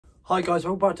Hi guys,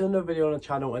 welcome back to another video on the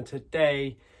channel, and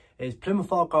today is Plymouth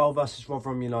Argyle versus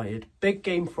Rotherham United. Big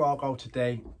game for Argyle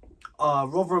today.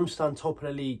 Rotherham stand top of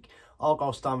the league,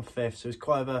 Argyle stand 5th, so it's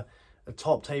quite a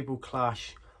top table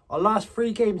clash. Our last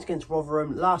 3 games against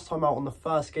Rotherham, last time out on the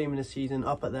first game of the season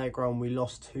up at their ground we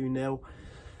lost 2-0.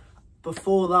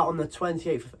 Before that, on the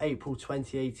 28th of April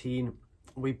 2018,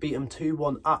 we beat them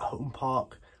 2-1 at home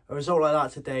park. A result like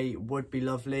that today would be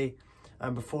lovely.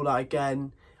 And before that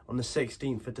again, on the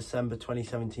 16th of December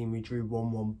 2017, we drew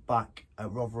 1-1 back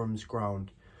at Rotherham's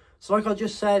ground. So like I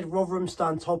just said, Rotherham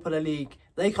stand top of the league.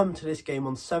 They come to this game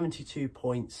on 72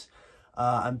 points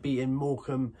and beating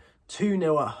Morecambe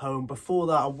 2-0 at home. Before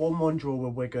that, a 1-1 draw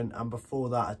with Wigan, and before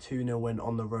that, a 2-0 win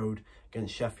on the road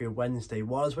against Sheffield Wednesday.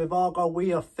 Whereas with Argyle,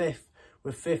 we are 5th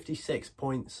with 56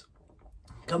 points.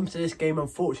 Come to this game,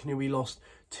 unfortunately, we lost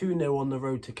 2-0 on the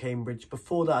road to Cambridge.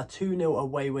 Before that, a 2-0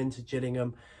 away win to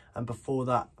Gillingham. And before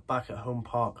that, back at home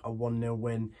park, a 1-0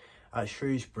 win at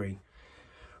Shrewsbury.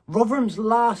 Rotherham's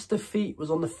last defeat was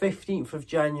on the 15th of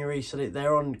January, so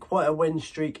they're on quite a win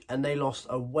streak, and they lost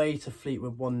away to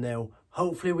Fleetwood 1-0.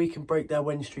 Hopefully we can break their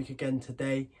win streak again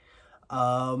today.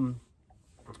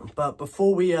 But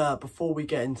before we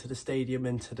get into the stadium,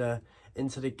 into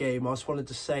the game, I just wanted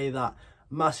to say that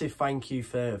massive thank you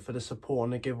for the support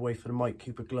on the giveaway for the Mike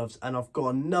Cooper gloves. And I've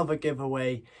got another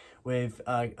giveaway with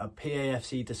a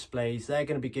PAFC displays. They're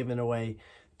going to be giving away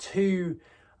 2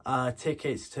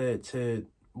 tickets to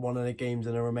one of the games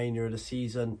in the remainder of the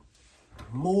season.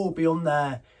 More will be on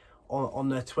there on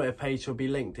their Twitter page, will be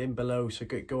linked in below, so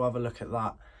go have a look at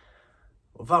that.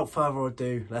 Without further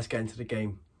ado, let's get into the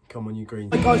game. Come on, you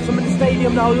Greens. Hey guys, I'm in the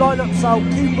stadium now. Line-up's out.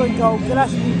 Cooper in goal,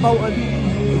 Gillespie,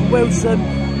 Bolton, Wilson,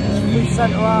 3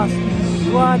 centre halves,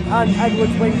 Grant and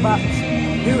Edwards wing backs,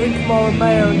 Newton, Kamara,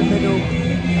 Mayer in the middle,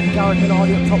 and Garrick and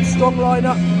Hardy up top. Strong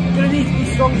line-up. Going to need to be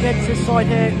strong against this side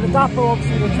here. The Dapper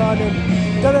obviously returning.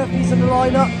 Don't know if he's in the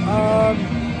line-up.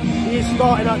 He is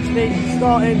starting actually. He's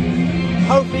starting.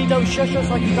 Hopefully he don't shush us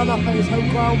like he's done up at his home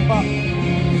ground, but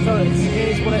so it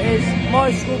is what it is.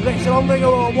 My score prediction, I'm going to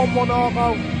go on a 1-1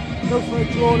 Argyle. Go for a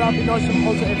draw, that'd be nice and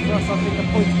positive for us. I think a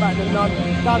point's better than none.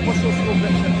 Dad, what's your score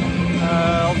prediction?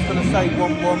 I was going to say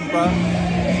 1-1, but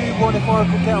 2-1 if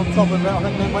Argyle get on top of it. I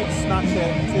think they might snatch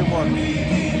it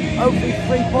 2-1. Hopefully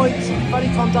 3 points. If any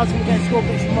time Dad's going to get a score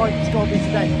prediction right, it's got to be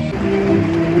today.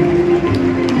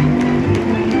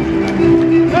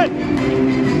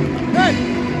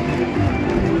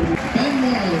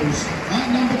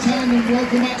 And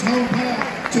welcome at home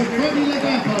park to Freddie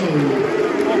Legapo.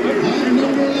 And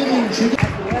number 11 should...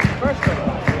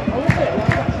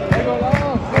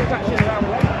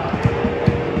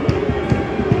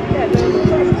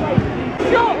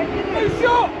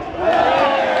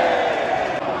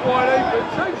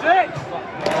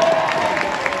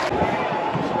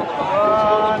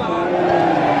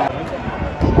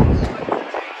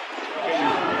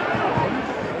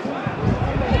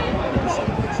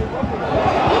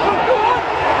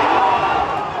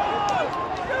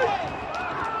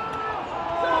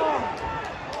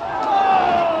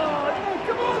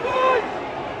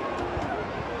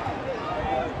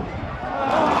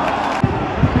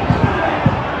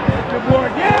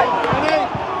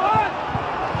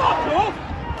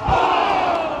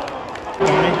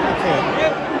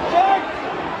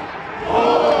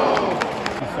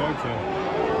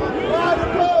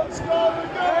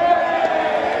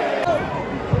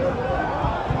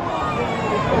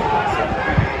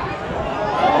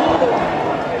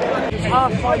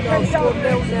 Half-time now, scored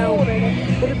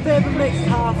 0-0. With a bit of a mixed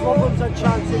half. Rotherham's had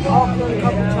chances, Argyle had a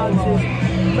couple of chances.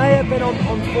 May have been on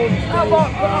form today.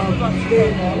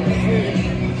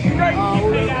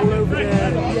 All over the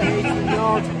 18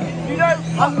 yards.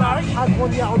 Had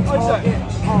one yet on target.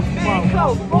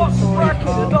 What's cracking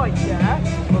tonight, yeah?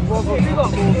 But Rotherham's had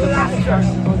more than that.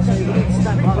 We need to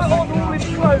step back the second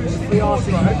half. If we are to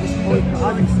get this point,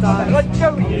 as it stands,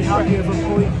 we're happy with a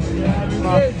point.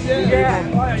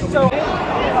 But so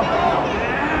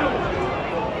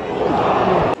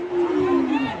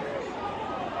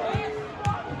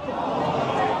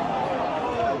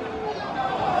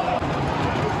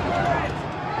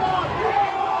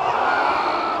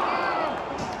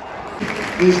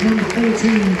is number 14,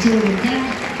 Jordan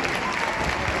Garrick.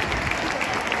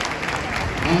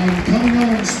 And coming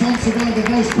on, sponsored by the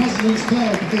Vice President's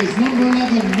Club, is number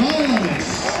 11, Niall Ellis.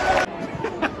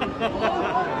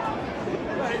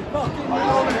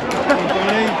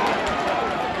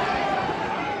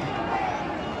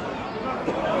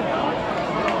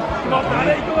 Come on,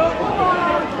 Daddy, go on!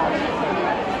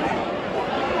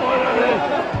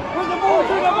 Where's the ball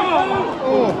to the ball?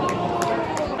 Oh.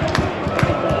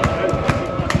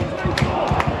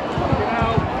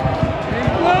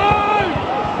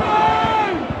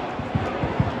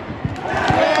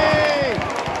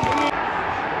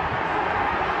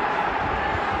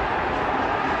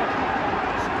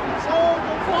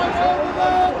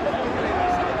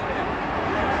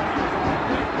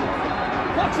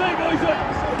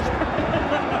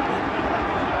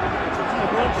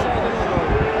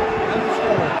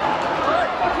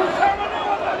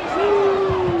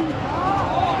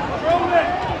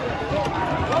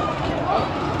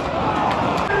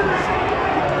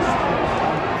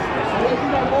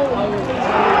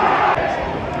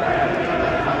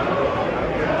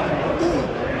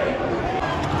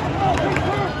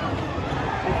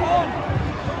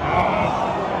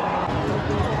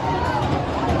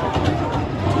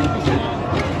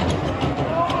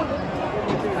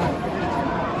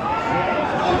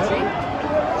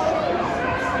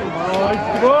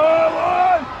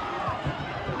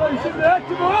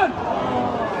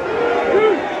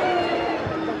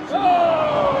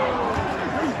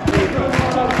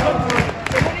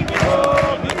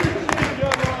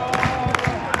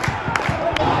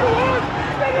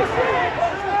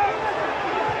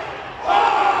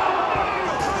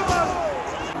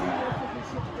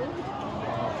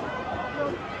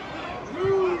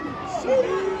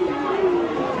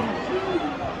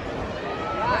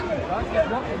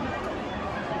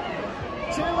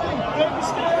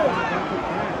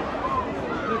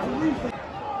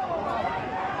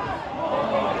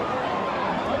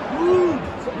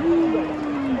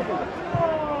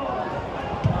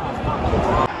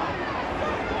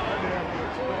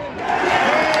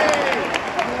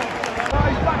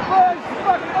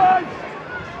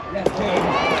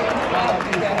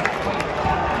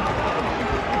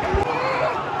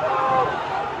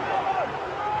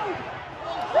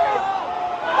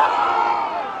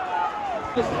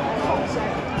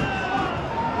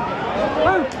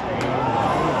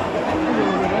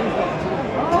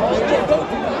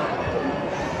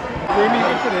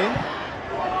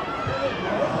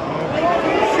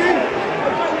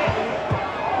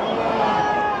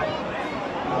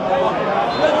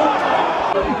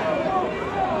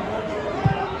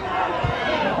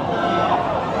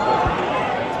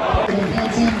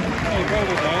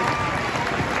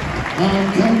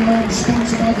 And coming on,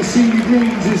 sponsored by the Senior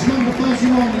Greens, is number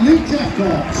 31, Luke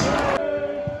Jeffcott.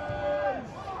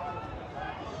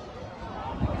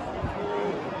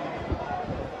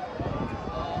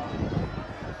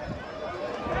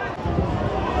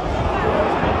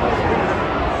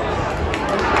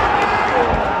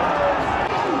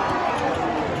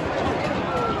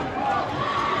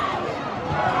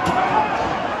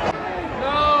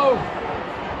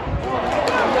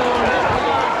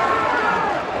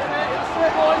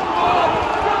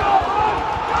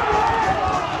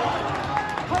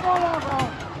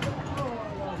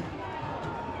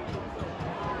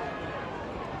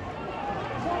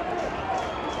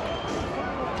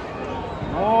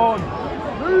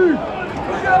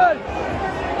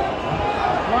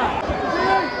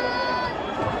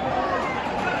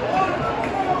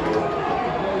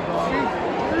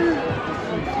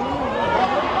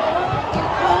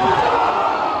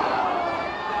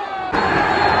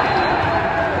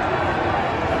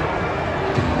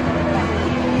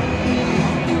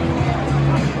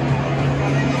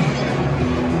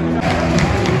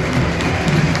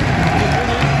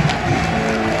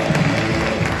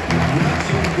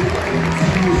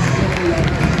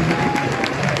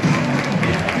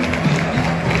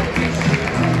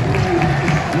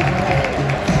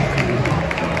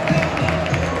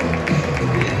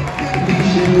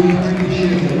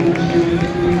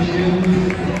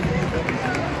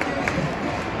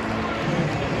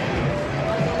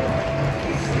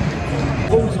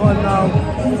 Full time now,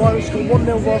 the Warriors scored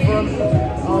 1-0 Rotherham.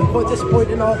 Quite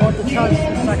disappointing. I got the chance in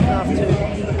the second half to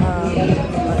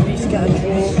at least get a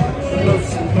draw.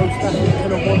 Most definitely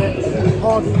could have won it.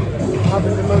 Hardly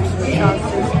having the most of the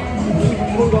chances. Keeper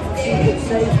pulled off a few good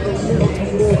saves, but a little to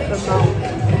Walker now.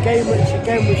 A game which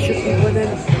again we should be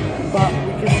winning, but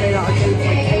we can say that against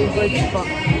like Cambridge, but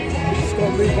we just got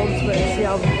to move on to it and see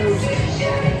how it goes.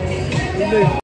 We move.